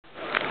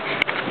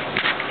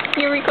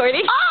You're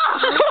recording? Oh!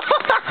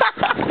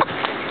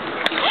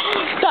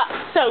 That's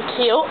so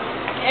cute.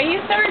 Are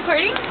you still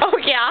recording? Oh,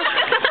 yeah.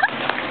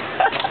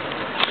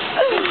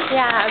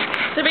 Yeah.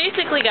 So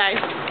basically, guys,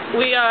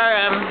 we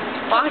are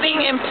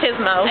walking in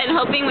Pismo. And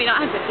hoping we don't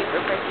have to pay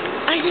for parking.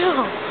 I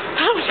know.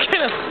 That was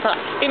kind of suck.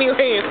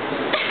 Anyways.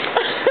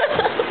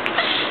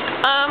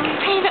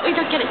 Pray that we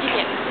don't get a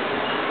ticket.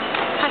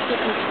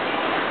 Okay.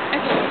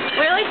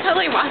 We're like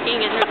totally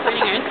walking and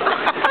recording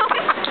ourselves.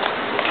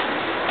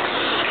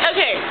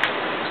 Okay.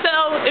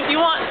 So, if you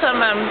want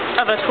some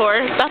of a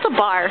tour, that's a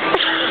bar.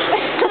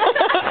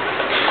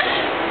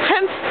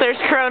 Hence, there's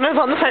Coronas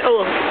on the side of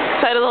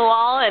the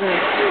wall, and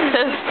it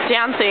says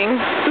dancing.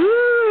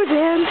 Ooh,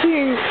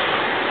 dancing.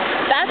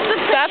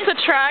 That's a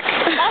track.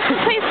 That's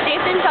the place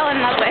Jason fell in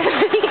love with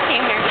when he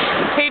came here.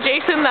 Hey,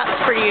 Jason,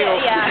 that's for you.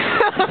 Yeah.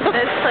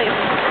 This place.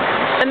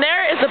 And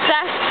there is the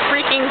best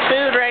freaking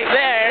food right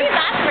there. Maybe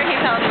that's where he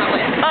fell in love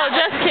with. Oh,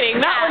 just kidding.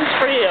 That one's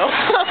for you.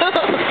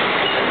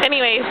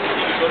 Anyways,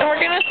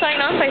 we're going to sign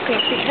off, I think,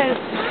 because,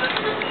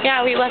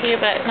 yeah, we love you,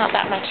 but not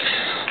that much.